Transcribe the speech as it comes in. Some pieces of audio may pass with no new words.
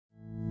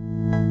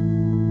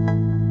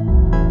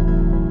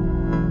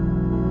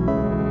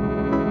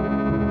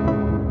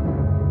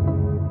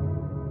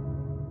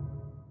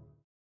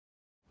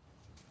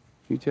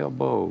tell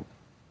Bo,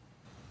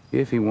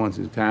 if he wants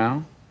his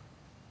town,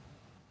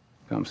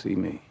 come see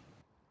me.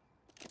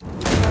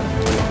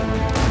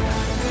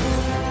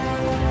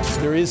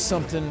 There is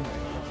something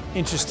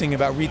interesting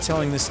about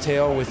retelling this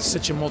tale with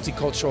such a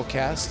multicultural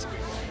cast,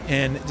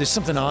 and there's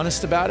something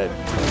honest about it.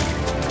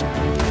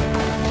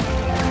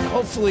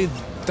 Hopefully,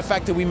 the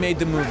fact that we made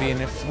the movie,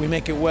 and if we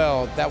make it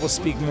well, that will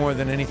speak more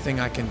than anything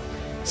I can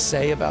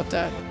say about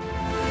that.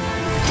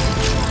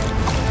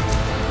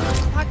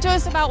 Talk to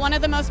us about one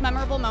of the most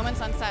memorable moments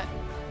on set.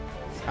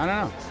 I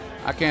don't know.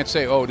 I can't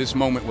say, oh, this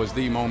moment was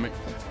the moment.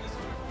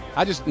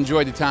 I just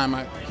enjoyed the time.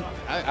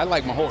 I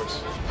like my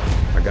horse.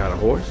 I got a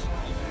horse.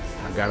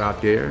 I got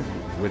out there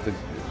with the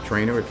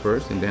trainer at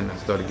first, and then I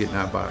started getting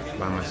out by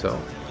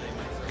myself.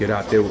 Get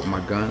out there with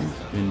my guns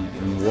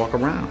and walk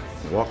around.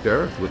 Walk the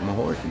earth with my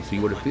horse and see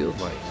what it feels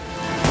like.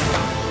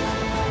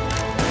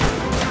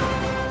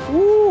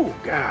 Ooh,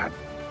 God.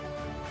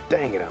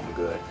 Dang it, I'm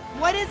good.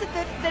 What is it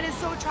that is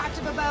so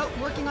attractive about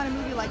working on a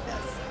movie like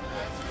this?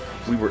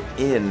 We were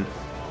in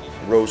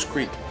Rose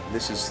Creek.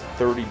 This is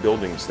 30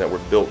 buildings that were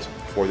built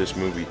for this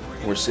movie.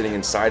 We're sitting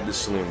inside the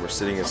saloon. We're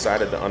sitting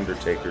inside of the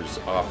Undertaker's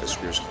office.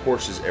 There's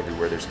horses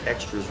everywhere. There's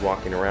extras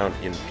walking around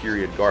in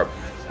period garb.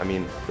 I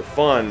mean, the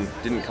fun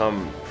didn't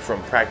come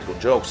from practical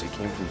jokes. It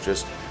came from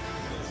just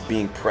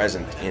being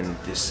present in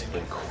this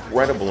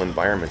incredible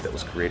environment that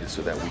was created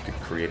so that we could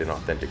create an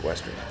authentic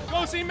Western.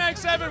 Go see Mag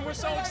 7. We're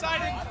so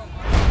excited.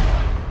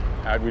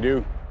 How'd we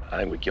do? I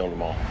think we killed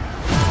them all.